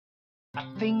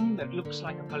A thing that looks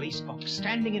like a police box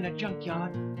standing in a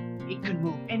junkyard. It can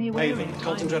move anywhere. Ivor,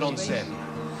 concentrate on Sen.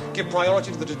 Give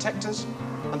priority to the detectors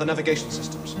and the navigation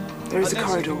systems. There is a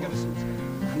corridor,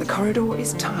 and the corridor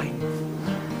is time.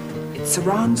 It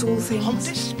surrounds all things. On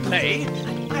display,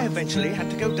 I eventually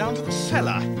had to go down to the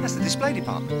cellar. That's the display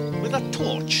department. With a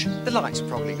torch. The lights are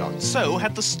probably gone. So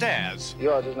had the stairs.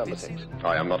 Yours is number 6.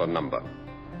 I am not a number.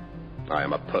 I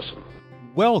am a person.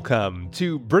 Welcome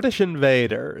to British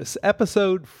Invaders,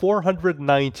 episode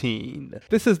 419.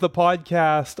 This is the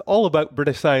podcast all about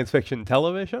British science fiction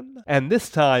television, and this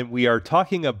time we are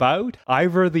talking about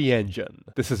Ivor the Engine.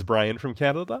 This is Brian from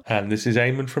Canada. And this is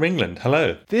Eamon from England.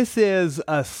 Hello. This is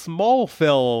a small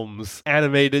films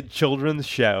animated children's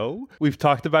show. We've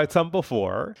talked about some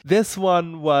before. This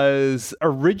one was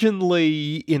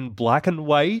originally in black and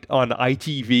white on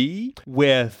ITV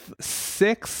with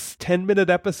 6 10-minute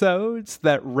episodes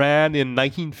that ran in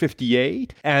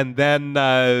 1958, and then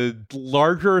a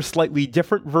larger, slightly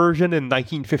different version in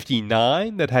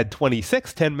 1959 that had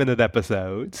 26 10-minute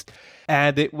episodes.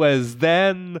 And it was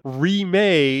then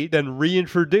remade and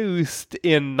reintroduced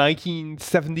in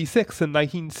 1976 and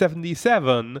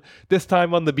 1977, this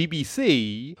time on the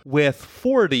BBC, with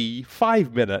 40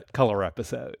 5-minute color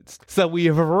episodes. So we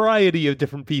have a variety of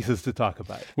different pieces to talk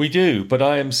about. We do, but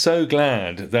I am so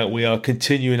glad that we are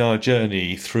continuing our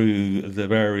journey through the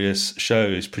various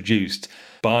shows produced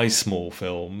by small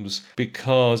films,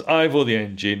 because Ivor the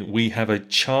Engine, we have a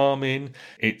charming,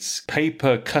 it's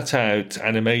paper cutout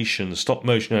animation, stop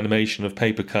motion animation of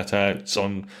paper cutouts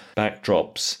on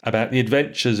backdrops about the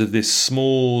adventures of this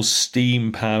small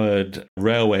steam powered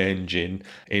railway engine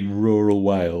in rural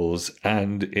Wales,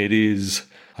 and it is,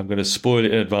 I'm going to spoil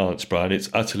it in advance, Brian, it's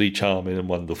utterly charming and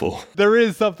wonderful. There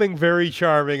is something very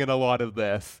charming in a lot of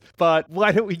this, but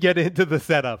why don't we get into the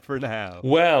setup for now?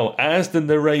 Well, as the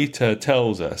narrator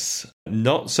tells us,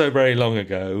 not so very long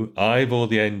ago, Ivor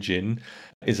the Engine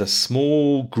is a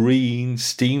small green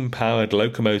steam-powered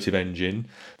locomotive engine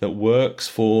that works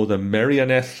for the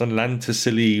Merioneth and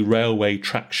Llantysilio Railway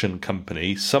Traction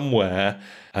Company somewhere,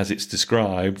 as it's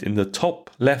described, in the top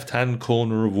left-hand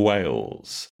corner of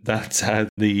Wales. That's how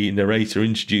the narrator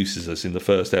introduces us in the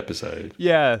first episode.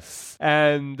 Yes,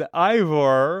 and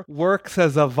Ivor works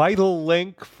as a vital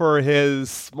link for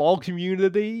his small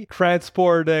community,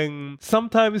 transporting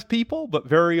sometimes people, but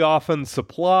very often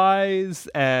supplies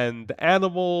and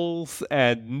animals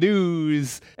and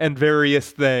news and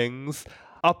various things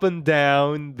up and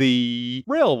down the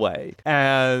railway.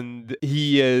 And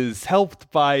he is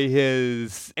helped by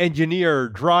his engineer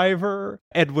driver,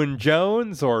 Edwin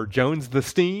Jones, or Jones the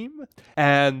Steam.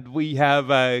 And we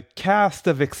have a cast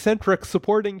of eccentric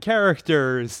supporting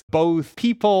characters, both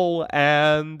people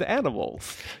and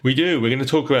animals. We do. We're going to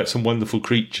talk about some wonderful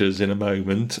creatures in a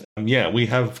moment. We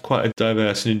have quite a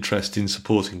diverse and interesting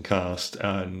supporting cast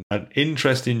and an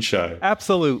interesting show.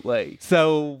 Absolutely.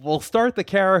 So we'll start the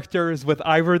characters with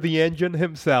Ivor the Engine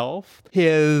himself.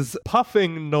 His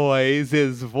puffing noise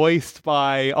is voiced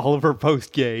by Oliver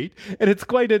Postgate, and it's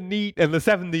quite a neat, in the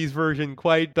 70s version,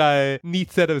 quite a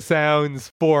neat set of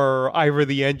sounds for Ivor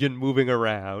the Engine moving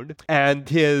around. And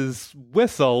his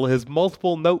whistle, his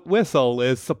multiple note whistle,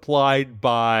 is supplied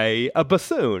by a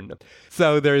bassoon.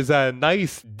 So there's a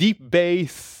nice deep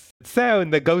bass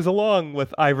sound that goes along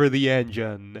with Ivor the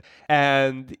Engine.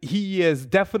 And he is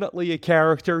definitely a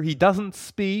character. He doesn't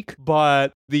speak,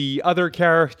 but the other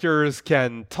characters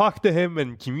can talk to him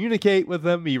and communicate with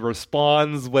him. He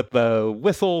responds with the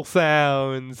whistle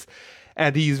sounds.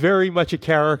 And he's very much a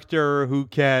character who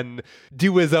can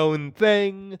do his own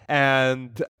thing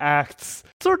and acts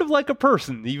sort of like a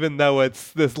person, even though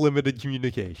it's this limited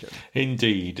communication.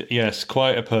 Indeed. Yes,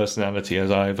 quite a personality as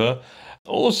Ivor.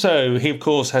 Also, he of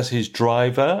course has his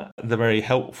driver, the very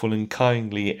helpful and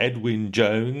kindly Edwin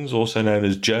Jones, also known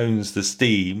as Jones the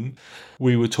Steam.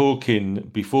 We were talking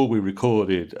before we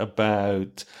recorded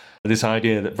about this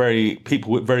idea that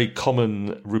people with very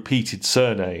common repeated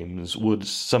surnames would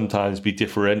sometimes be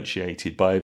differentiated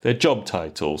by their job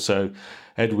title. So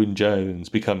Edwin Jones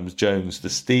becomes Jones the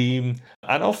Steam,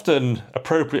 and often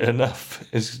appropriate enough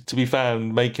is to be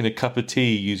found making a cup of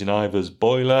tea using Ivor's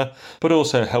boiler, but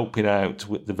also helping out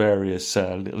with the various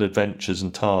little adventures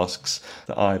and tasks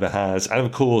that Ivor has. And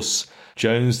of course,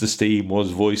 Jones the Steam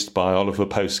was voiced by Oliver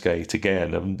Postgate,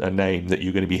 again, a name that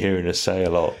you're going to be hearing us say a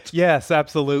lot. Yes,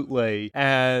 absolutely.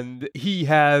 And he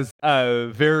has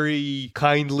a very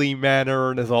kindly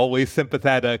manner and is always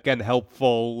sympathetic and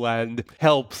helpful and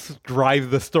helps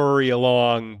drive the story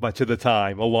along much of the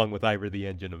time, along with Ivor the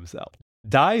Engine himself.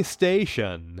 Die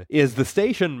Station is the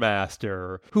station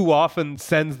master who often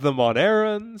sends them on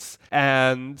errands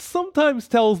and sometimes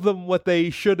tells them what they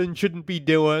should and shouldn't be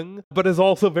doing, but is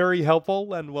also very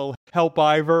helpful and will help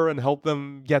Ivor and help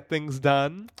them get things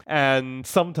done, and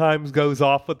sometimes goes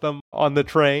off with them on the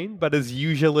train, but is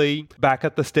usually back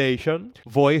at the station,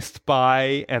 voiced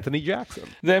by Anthony Jackson.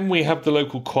 Then we have the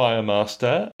local choir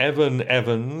master, Evan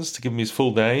Evans, to give him his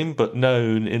full name, but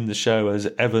known in the show as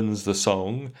Evans the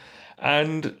Song.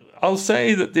 And I'll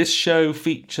say that this show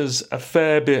features a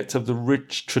fair bit of the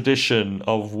rich tradition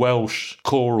of Welsh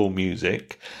choral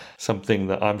music, something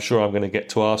that I'm sure I'm going to get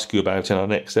to ask you about in our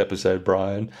next episode,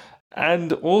 Brian.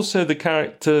 And also the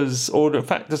characters, or in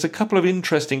fact, there's a couple of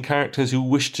interesting characters who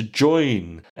wish to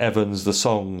join Evans the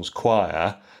Song's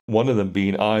choir, one of them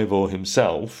being Ivor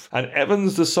himself. And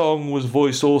Evans the Song was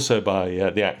voiced also by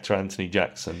the actor Anthony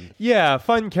Jackson. Yeah,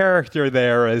 fun character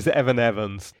there as Evan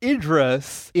Evans.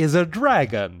 Idris is a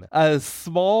dragon, a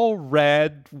small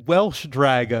red Welsh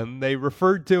dragon. They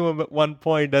referred to him at one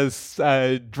point as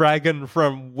a dragon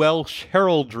from Welsh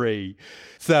heraldry.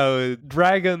 So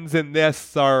dragons in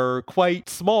this are quite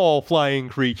small flying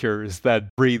creatures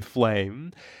that breathe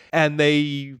flame. And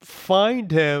they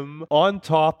find him on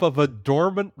top of a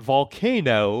dormant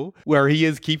volcano where he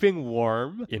is keeping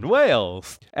warm in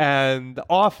Wales, and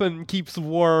often keeps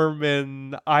warm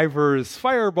in Ivor's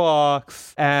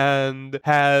firebox and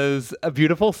has a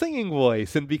beautiful singing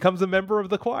voice and becomes a member of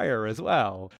the choir as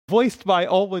well, voiced by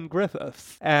Olwen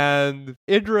Griffiths. And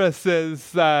Idris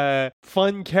is a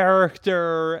fun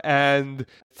character and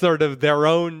sort of their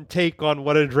own take on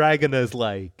what a dragon is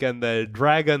like, and the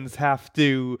dragons have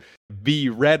to be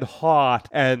red hot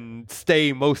and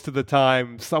stay most of the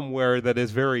time somewhere that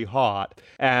is very hot.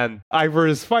 And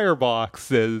Ivor's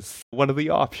firebox is one of the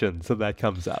options, so that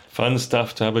comes up. Fun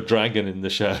stuff to have a dragon in the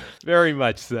show. Very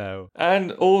much so.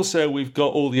 And also we've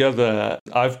got all the other,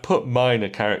 I've put minor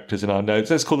characters in our notes,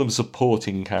 let's call them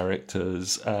supporting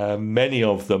characters. Many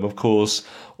of them, of course,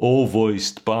 all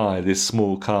voiced by this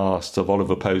small cast of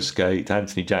Oliver Postgate,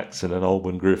 Anthony Jackson and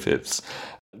Olwen Griffiths.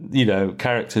 You know,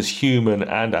 characters human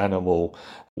and animal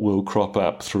will crop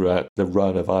up throughout the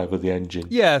run of Ivor the Engine.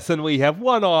 Yes, and we have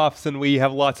one-offs and we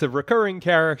have lots of recurring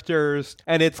characters,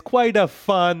 and it's quite a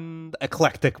fun,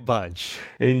 eclectic bunch.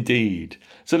 Indeed.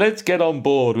 So let's get on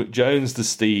board with Jones the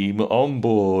Steam, on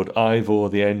board Ivor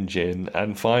the Engine,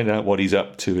 and find out what he's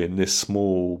up to in this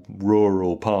small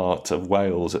rural part of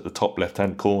Wales at the top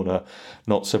left-hand corner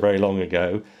not so very long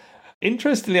ago.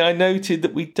 Interestingly, I noted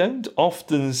that we don't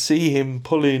often see him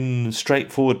pulling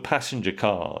straightforward passenger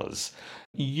cars.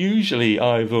 Usually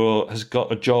Ivor has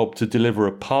got a job to deliver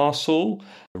a parcel,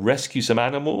 rescue some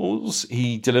animals.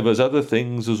 He delivers other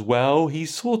things as well.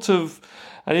 He's sort of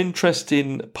an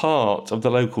interesting part of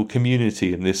the local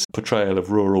community in this portrayal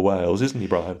of rural Wales, isn't he,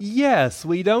 Brian? Yes,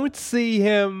 we don't see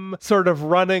him sort of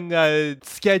running a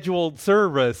scheduled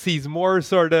service. He's more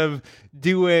sort of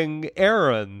doing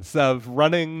errands, of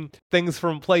running things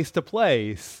from place to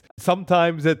place.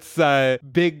 Sometimes it's a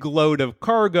big load of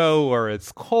cargo, or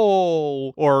it's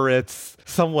coal, or it's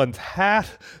someone's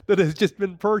hat that has just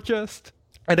been purchased.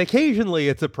 And occasionally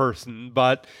it's a person,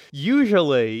 but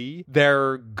usually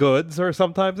they're goods or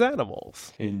sometimes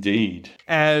animals. Indeed.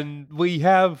 And we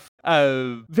have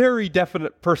a very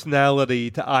definite personality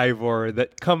to Ivor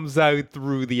that comes out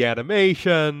through the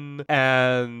animation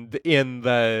and in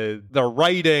the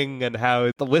writing and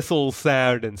how the whistles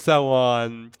sound and so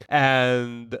on.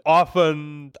 And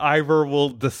often Ivor will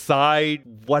decide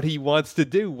what he wants to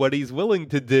do, what he's willing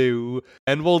to do,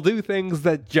 and will do things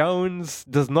that Jones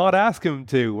does not ask him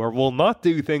to, or will not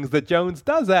do things that Jones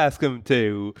does ask him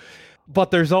to.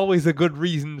 But there's always a good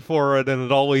reason for it, and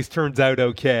it always turns out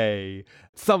okay.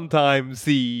 Sometimes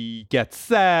he gets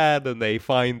sad and they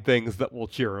find things that will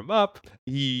cheer him up.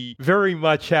 He very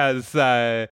much has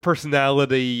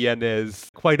personality and is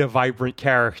quite a vibrant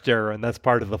character, and that's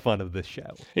part of the fun of this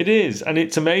show. It is, and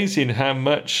it's amazing how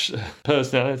much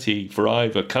personality for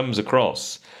Ivor comes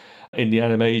across in the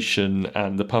animation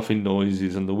and the puffing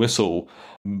noises and the whistle,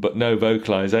 but no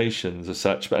vocalizations as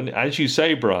such. But as you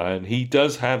say, Brian, he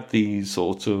does have these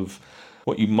sort of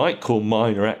what you might call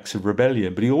minor acts of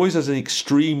rebellion, but he always has an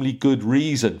extremely good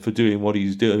reason for doing what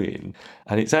he's doing.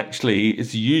 And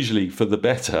it's usually for the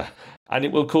better. And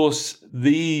it will, of course,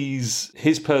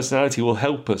 his personality will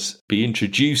help us be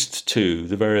introduced to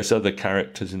the various other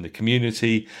characters in the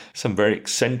community, some very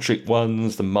eccentric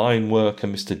ones, the mine worker,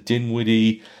 Mr.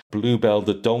 Dinwiddie, Bluebell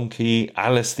the donkey,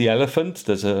 Alice the elephant.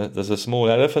 There's a small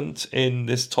elephant in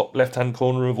this top left-hand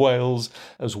corner of Wales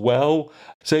as well.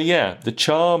 So yeah, the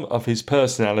charm of his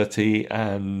personality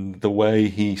and the way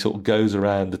he sort of goes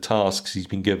around the tasks he's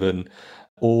been given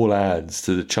all adds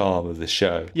to the charm of this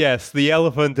show. Yes, the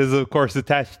elephant is, of course,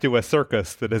 attached to a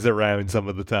circus that is around some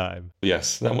of the time.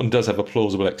 Yes, that one does have a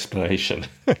plausible explanation.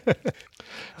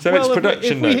 So it's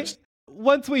production notes.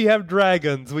 Once we have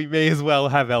dragons, we may as well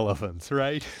have elephants,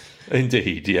 right?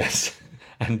 Indeed, yes.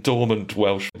 And dormant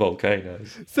Welsh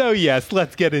volcanoes. So yes,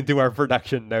 let's get into our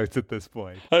production notes at this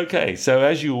point. Okay, so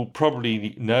as you'll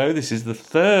probably know, this is the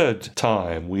third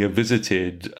time we have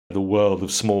visited the world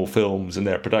of small films and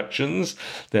their productions,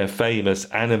 their famous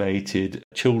animated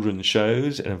children's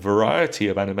shows in a variety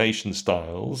of animation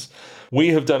styles. We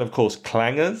have done, of course,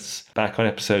 Clangers back on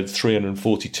episodes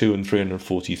 342 and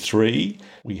 343.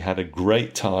 We had a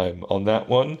great time on that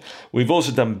one. We've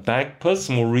also done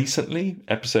Bagpuss more recently,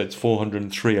 episodes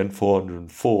 403 and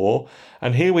 404.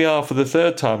 And here we are for the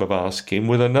third time of asking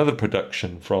with another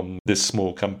production from this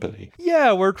small company.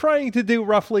 Yeah, we're trying to do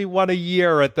roughly one a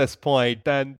year at this point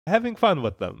and having fun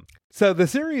with them. So the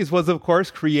series was, of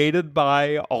course, created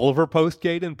by Oliver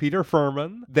Postgate and Peter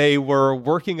Furman. They were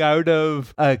working out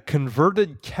of a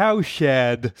converted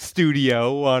cowshed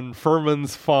studio on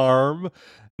Furman's farm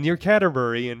near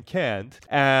Canterbury in Kent.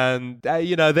 And,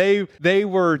 they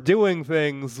were doing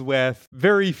things with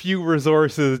very few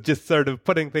resources, just sort of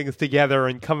putting things together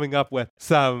and coming up with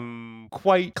some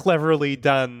quite cleverly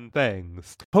done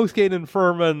things. Postgate and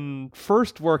Furman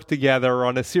first worked together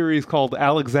on a series called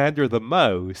Alexander the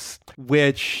Mouse,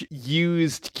 which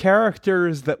used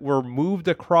characters that were moved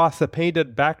across a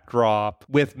painted backdrop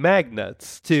with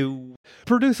magnets to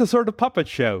produce a sort of puppet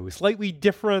show, slightly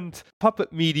different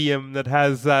puppet medium that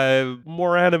has a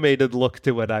more animated look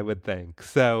to it, I would think.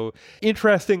 So,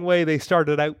 interesting way they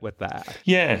started out with that.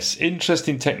 Yes,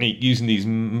 interesting technique using these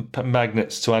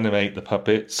magnets to animate the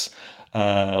puppets.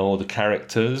 Or the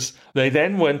characters. They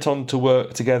then went on to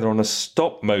work together on a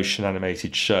stop-motion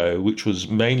animated show, which was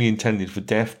mainly intended for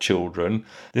deaf children.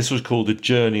 This was called The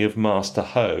Journey of Master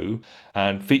Ho,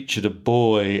 and featured a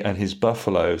boy and his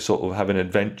buffalo sort of having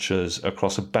adventures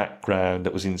across a background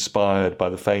that was inspired by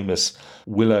the famous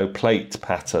willow plate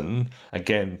pattern,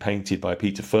 again painted by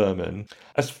Peter Furman.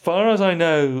 As far as I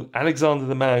know, Alexander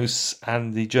the Mouse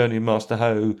and The Journey of Master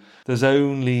Ho, there's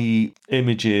only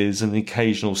images and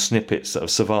occasional snippets that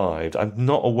have survived. I'm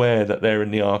not aware that they're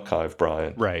in the archive,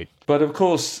 Brian. Right. But of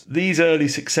course, these early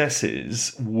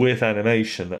successes with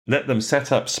animation let them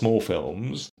set up small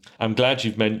films. I'm glad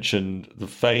you've mentioned the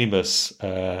famous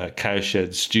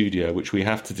Cowshed Studio, which we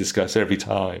have to discuss every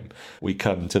time we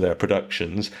come to their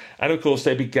productions. And of course,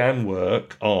 they began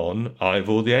work on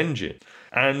Ivor the Engine.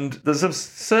 And there's a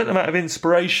certain amount of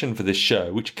inspiration for this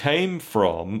show, which came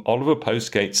from Oliver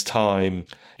Postgate's time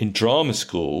in drama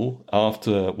school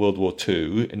after World War II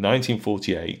in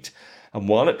 1948. And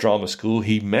while at drama school,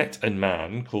 he met a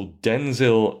man called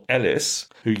Denzil Ellis,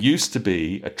 who used to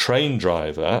be a train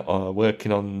driver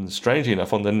working on, strangely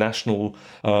enough, on the national,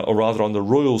 or rather on the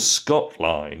Royal Scot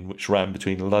Line, which ran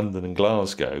between London and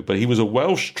Glasgow. But he was a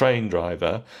Welsh train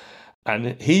driver,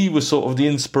 and he was sort of the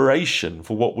inspiration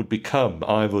for what would become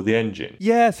Ivor the Engine.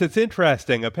 Yes, it's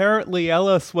interesting. Apparently,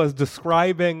 Ellis was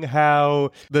describing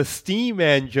how the steam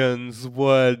engines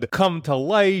would come to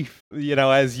life,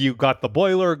 as you got the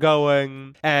boiler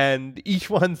going, and each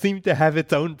one seemed to have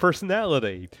its own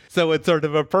personality. So it's sort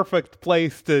of a perfect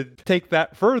place to take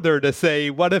that further to say,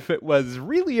 what if it was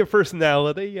really a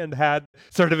personality and had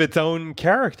sort of its own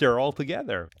character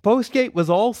altogether? Postgate was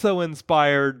also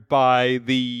inspired by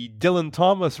the Dylan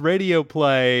Thomas radio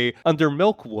play Under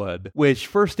Milkwood, which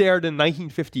first aired in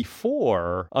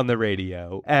 1954 on the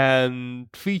radio and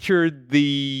featured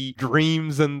the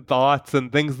dreams and thoughts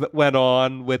and things that went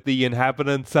on with the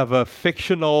inhabitants of a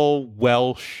fictional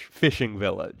Welsh fishing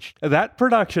village. That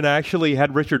production actually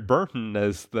had Richard Burton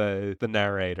as the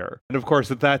narrator. And of course,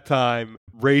 at that time,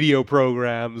 radio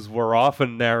programs were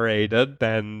often narrated,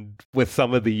 and with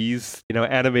some of these,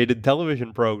 animated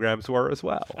television programs were as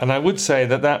well. And I would say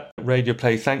that radio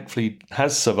play thankfully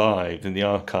has survived in the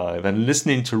archive, and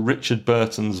listening to Richard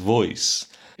Burton's voice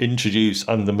introduce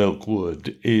Under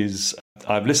Milkwood is,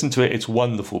 I've listened to it, it's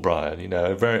wonderful, Brian,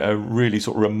 a really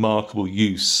sort of remarkable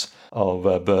use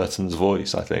of Burton's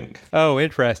voice, I think. Oh,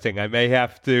 interesting. I may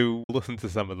have to listen to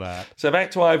some of that. So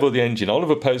back to Ivor the Engine.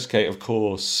 Oliver Postgate, of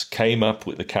course, came up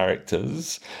with the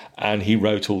characters and he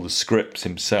wrote all the scripts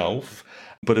himself.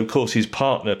 But of course, his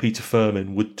partner, Peter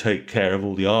Furman, would take care of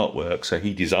all the artwork. So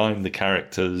he designed the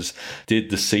characters,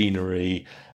 did the scenery,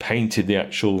 painted the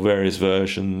actual various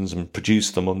versions and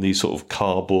produced them on these sort of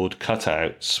cardboard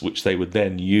cutouts, which they would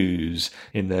then use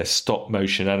in their stop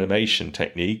motion animation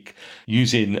technique,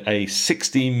 using a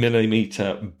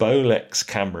 16mm Bolex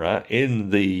camera in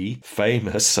the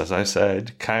famous, as I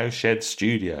said, Cowshed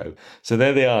Studio. So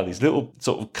there they are, these little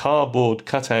sort of cardboard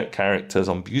cutout characters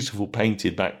on beautiful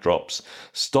painted backdrops,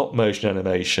 stop motion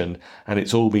animation, and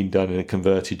it's all been done in a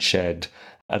converted shed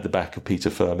at the back of Peter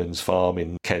Furman's farm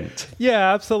in Kent.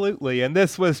 Yeah, absolutely. And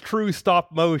this was true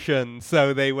stop motion.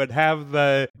 So they would have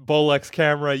the Bolex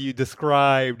camera you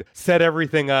described, set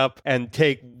everything up, and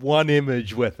take one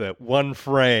image with it, one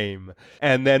frame,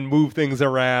 and then move things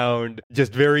around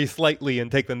just very slightly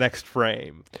and take the next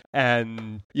frame.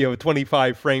 And,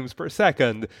 25 frames per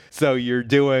second. So you're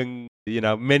doing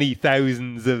many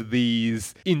thousands of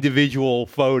these individual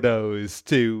photos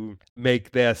to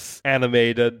make this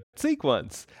animated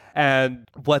sequence. And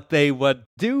what they would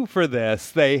do for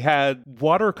this, they had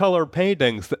watercolor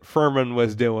paintings that Furman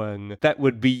was doing that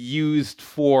would be used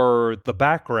for the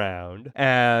background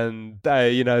and,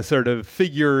 sort of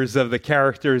figures of the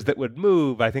characters that would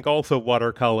move, I think also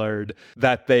watercolored,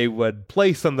 that they would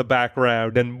place on the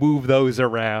background and move those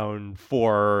around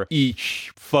for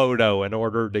each photo in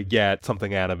order to get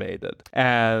something animated.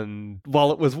 And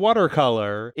while it was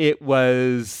watercolor, it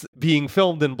was being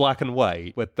filmed in black and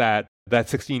white with that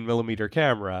 16mm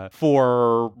camera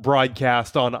for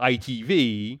broadcast on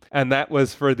ITV, and that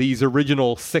was for these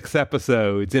original 6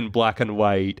 episodes in black and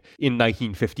white in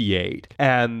 1958.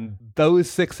 And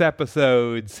those 6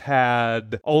 episodes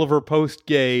had Oliver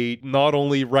Postgate not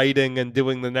only writing and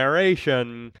doing the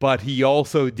narration, but he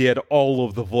also did all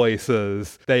of the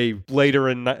voices. They later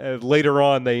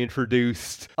on they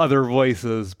introduced other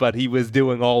voices, but he was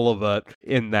doing all of it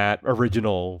in that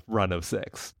original run of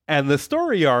 6. And the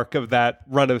story arc of that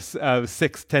run of 6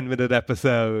 10-minute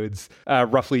episodes,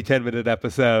 roughly 10-minute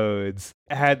episodes,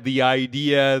 had the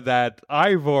idea that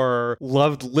Ivor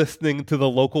loved listening to the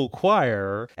local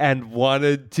choir and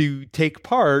wanted to take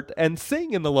part and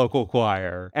sing in the local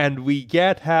choir. And we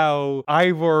get how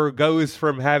Ivor goes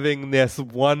from having this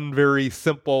one very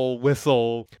simple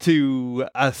whistle to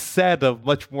a set of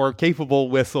much more capable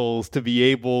whistles to be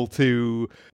able to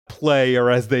play, or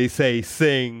as they say,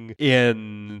 sing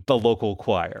in the local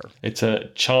choir. It's a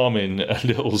charming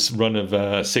little run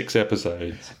of 6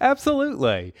 episodes.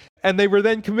 Absolutely. And they were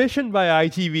then commissioned by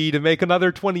ITV to make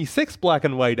another 26 black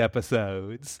and white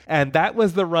episodes. And that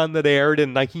was the run that aired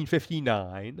in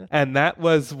 1959. And that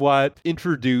was what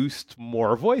introduced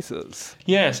more voices.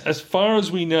 Yes, as far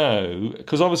as we know,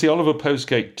 because obviously Oliver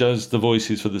Postgate does the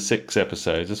voices for the 6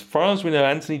 episodes. As far as we know,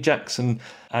 Anthony Jackson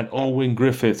and Alwyn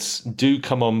Griffiths do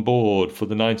come on board for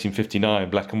the 1959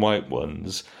 black and white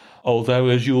ones. Although,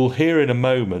 as you'll hear in a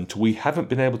moment, we haven't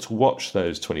been able to watch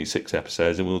those 26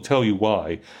 episodes, and we'll tell you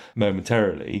why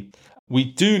momentarily. We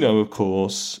do know, of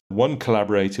course, one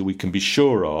collaborator we can be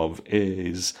sure of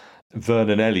is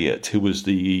Vernon Elliott, who was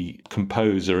the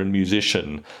composer and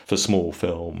musician for small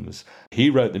films.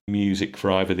 He wrote the music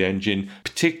for Ivor the Engine,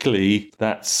 particularly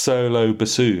that solo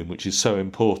bassoon, which is so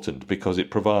important because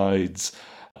it provides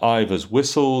Ivor's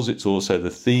whistles. It's also the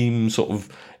theme sort of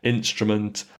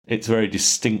instrument. It's very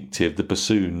distinctive, the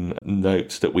bassoon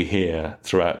notes that we hear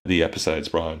throughout the episodes,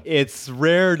 Brian. It's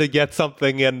rare to get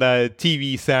something in a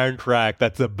TV soundtrack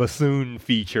that's a bassoon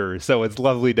feature, so it's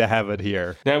lovely to have it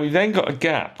here. Now, we've then got a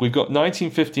gap. We've got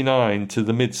 1959 to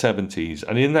the mid-70s,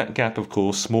 and in that gap, of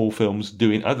course, small films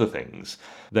doing other things.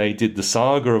 They did the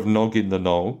saga of Noggin the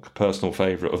Nog, personal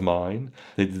favourite of mine.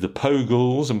 They did the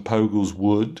Pogles and Pogles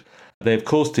Wood. They, of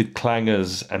course, did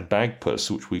Clangers and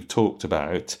Bagpuss, which we've talked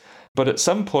about. But at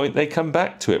some point, they come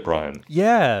back to it, Brian.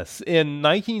 Yes. In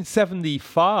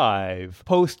 1975,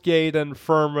 Postgate and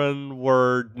Furman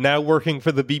were now working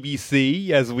for the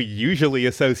BBC, as we usually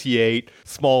associate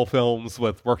small films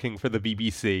with working for the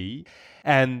BBC.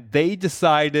 And they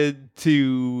decided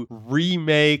to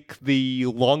remake the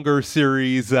longer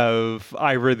series of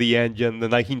Ivor the Engine, the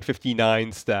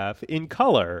 1959 stuff, in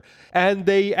color. And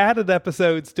they added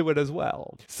episodes to it as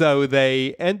well. So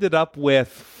they ended up with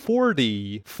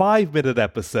 40 5-minute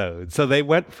episodes. So they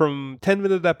went from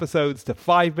 10-minute episodes to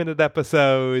 5-minute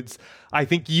episodes. I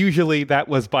think usually that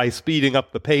was by speeding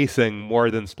up the pacing more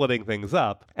than splitting things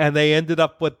up. And they ended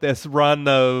up with this run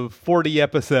of 40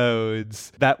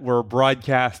 episodes that were broadcast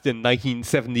broadcast in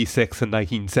 1976 and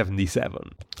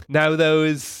 1977. Now,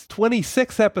 those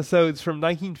 26 episodes from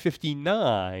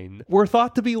 1959 were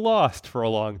thought to be lost for a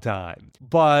long time,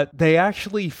 but they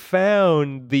actually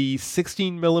found the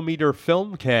 16mm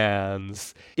film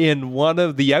cans in one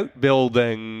of the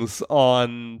outbuildings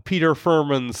on Peter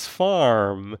Furman's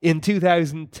farm in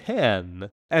 2010.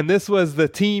 And this was the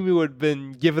team who had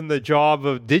been given the job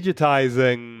of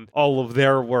digitizing all of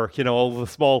their work, all the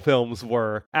small films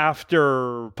work,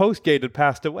 after Postgate had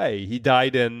passed away. He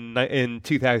died in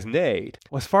 2008.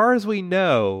 As far as we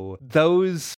know,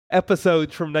 those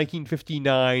episodes from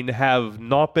 1959 have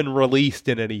not been released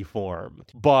in any form,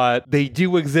 but they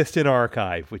do exist in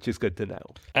archive, which is good to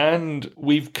know. And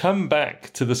we've come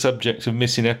back to the subject of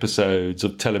missing episodes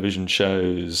of television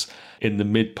shows in the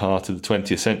mid part of the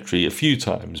 20th century a few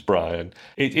times, Brian.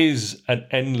 It is an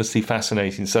endlessly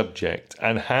fascinating subject,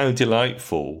 and how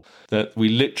delightful that we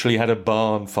literally had a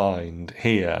barn find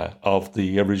here of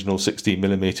the original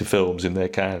 16mm films in their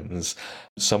cans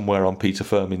somewhere on Peter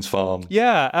Furman's farm.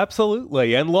 Yeah,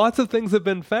 absolutely. And lots of things have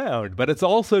been found. But it's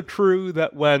also true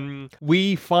that when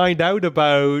we find out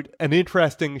about an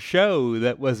interesting show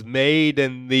that was made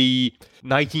in the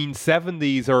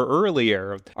 1970s or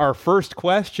earlier, our first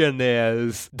question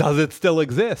is, does it still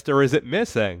exist or is it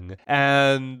missing?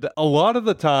 And a lot of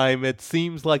the time, it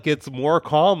seems like it's more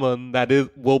common that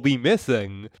it will be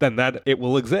missing than that it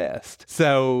will exist.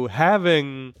 So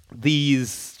having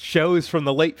these shows from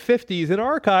the late 50s in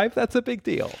archive, that's a big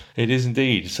deal. It is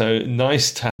indeed. So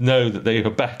nice to know that they are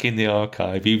back in the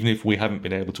archive, even if we haven't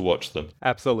been able to watch them.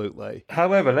 Absolutely.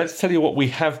 However, let's tell you what we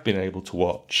have been able to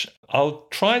watch. I'll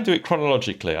try and do it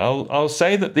chronologically. I'll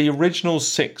say that the original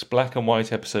 6 black and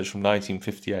white episodes from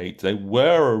 1958, they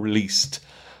were released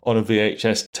on a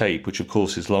VHS tape, which of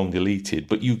course is long deleted,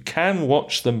 but you can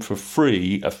watch them for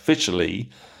free officially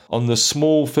on the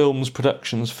Small Films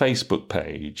Productions Facebook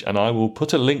page, and I will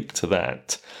put a link to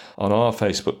that on our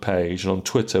Facebook page and on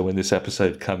Twitter when this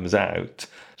episode comes out,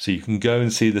 so you can go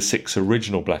and see the 6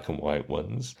 original black and white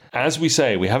ones. As we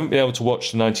say, we haven't been able to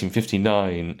watch the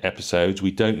 1959 episodes.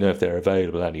 We don't know if they're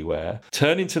available anywhere.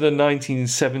 Turning to the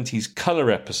 1970s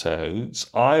colour episodes,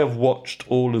 I have watched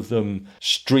all of them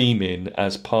streaming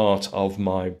as part of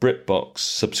my BritBox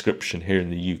subscription here in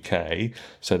the UK.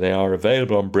 So they are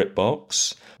available on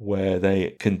BritBox, where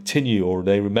they continue or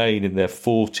they remain in their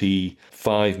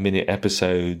 45-minute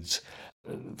episodes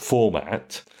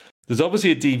format. There's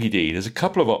obviously a DVD. There's a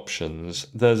couple of options.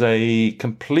 There's a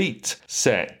complete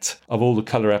set of all the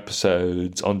colour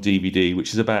episodes on DVD,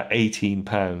 which is about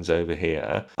 £18 over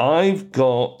here. I've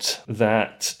got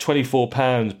that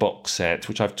 £24 box set,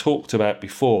 which I've talked about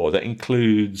before, that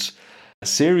includes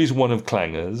Series 1 of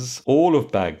Clangers, all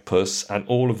of Bagpuss, and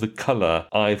all of the colour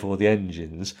Ivor the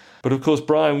Engines. But of course,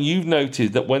 Brian, you've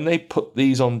noted that when they put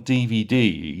these on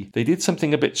DVD, they did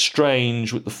something a bit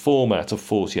strange with the format of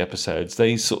 40 episodes.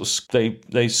 They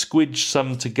they squidged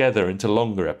some together into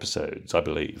longer episodes, I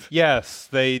believe. Yes,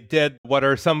 they did what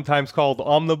are sometimes called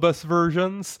omnibus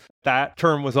versions. That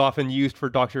term was often used for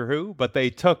Doctor Who, but they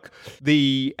took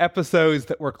the episodes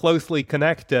that were closely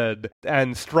connected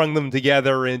and strung them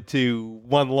together into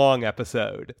one long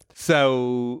episode.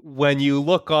 So when you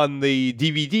look on the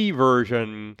DVD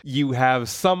version, you have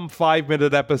some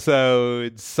 5-minute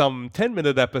episodes, some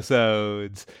 10-minute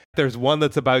episodes. There's one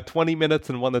that's about 20 minutes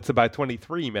and one that's about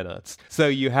 23 minutes. So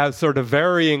you have sort of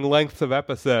varying lengths of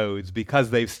episodes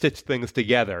because they've stitched things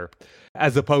together,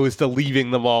 as opposed to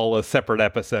leaving them all as separate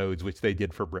episodes, which they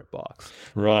did for BritBox.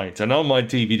 Right, and on my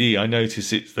DVD, I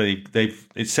notice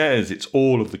it says it's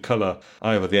all of the colour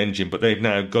Ivor the Engine, but they've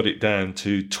now got it down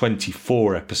to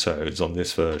 24 episodes on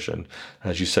this version,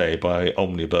 as you say, by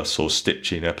omnibus or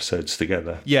stitching episodes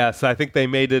together. Yes, I think they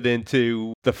made it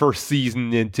into the first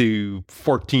season into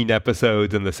 14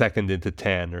 episodes and the second into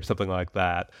 10 or something like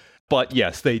that. But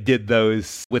yes, they did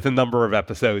those with a number of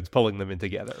episodes, pulling them in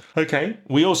together. Okay.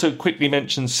 We also quickly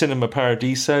mentioned Cinema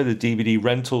Paradiso, the DVD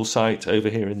rental site over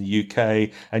here in the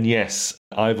UK. And yes,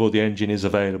 Ivor the Engine is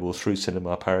available through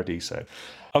Cinema Paradiso.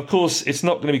 Of course, it's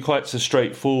not going to be quite so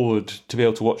straightforward to be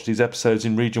able to watch these episodes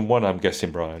in Region 1, I'm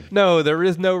guessing, Brian. No, there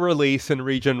is no release in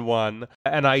Region 1,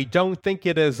 and I don't think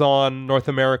it is on North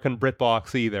American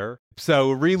BritBox either.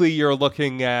 So really, you're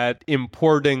looking at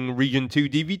importing Region 2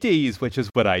 DVDs, which is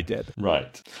what I did.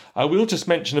 Right. I will just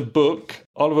mention a book.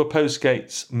 Oliver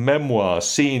Postgate's memoir,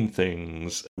 Seeing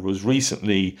Things, was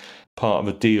recently part of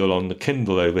a deal on the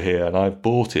Kindle over here, and I've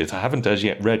bought it. I haven't as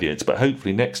yet read it, but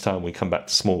hopefully next time we come back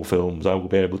to small films, I will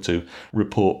be able to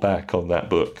report back on that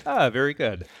book. Very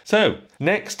good. So,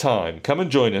 next time, come and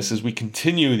join us as we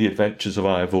continue the adventures of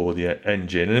Ivor the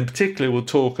Engine, and in particular we'll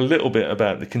talk a little bit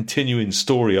about the continuing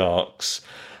story arcs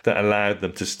that allowed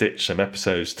them to stitch some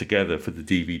episodes together for the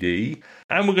DVD.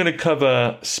 And we're going to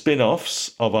cover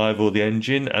spin-offs of Ivor the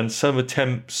Engine and some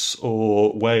attempts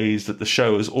or ways that the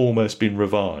show has almost been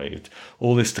revived.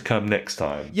 All this to come next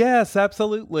time. Yes,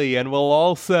 absolutely. And we'll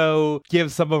also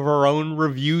give some of our own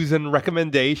reviews and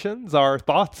recommendations, our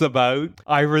thoughts about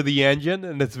Ivor the Engine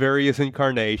and its various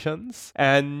incarnations.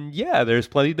 And yeah, there's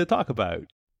plenty to talk about.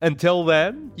 Until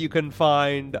then, you can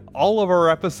find all of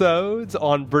our episodes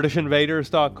on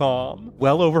BritishInvaders.com,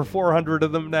 well over 400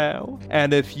 of them now.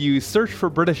 And if you search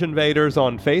for British Invaders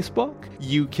on Facebook,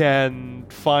 you can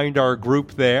find our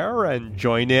group there and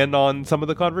join in on some of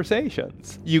the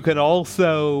conversations. You can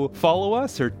also follow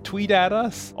us or tweet at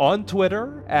us on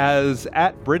Twitter as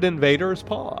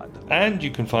 @BritInvadersPod. And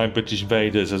you can find British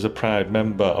Invaders as a proud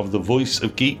member of the Voice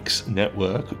of Geeks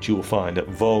network, which you will find at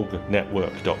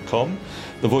vognetwork.com.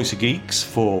 The Voice of Geeks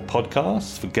for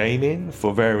podcasts, for gaming,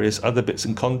 for various other bits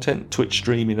and content, Twitch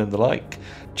streaming and the like.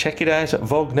 Check it out at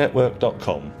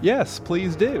vognetwork.com. Yes,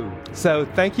 please do. So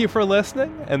thank you for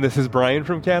listening, and this is Brian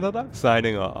from Canada,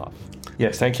 signing off.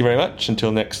 Yes, thank you very much.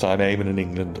 Until next time, Eamon in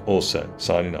England also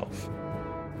signing off.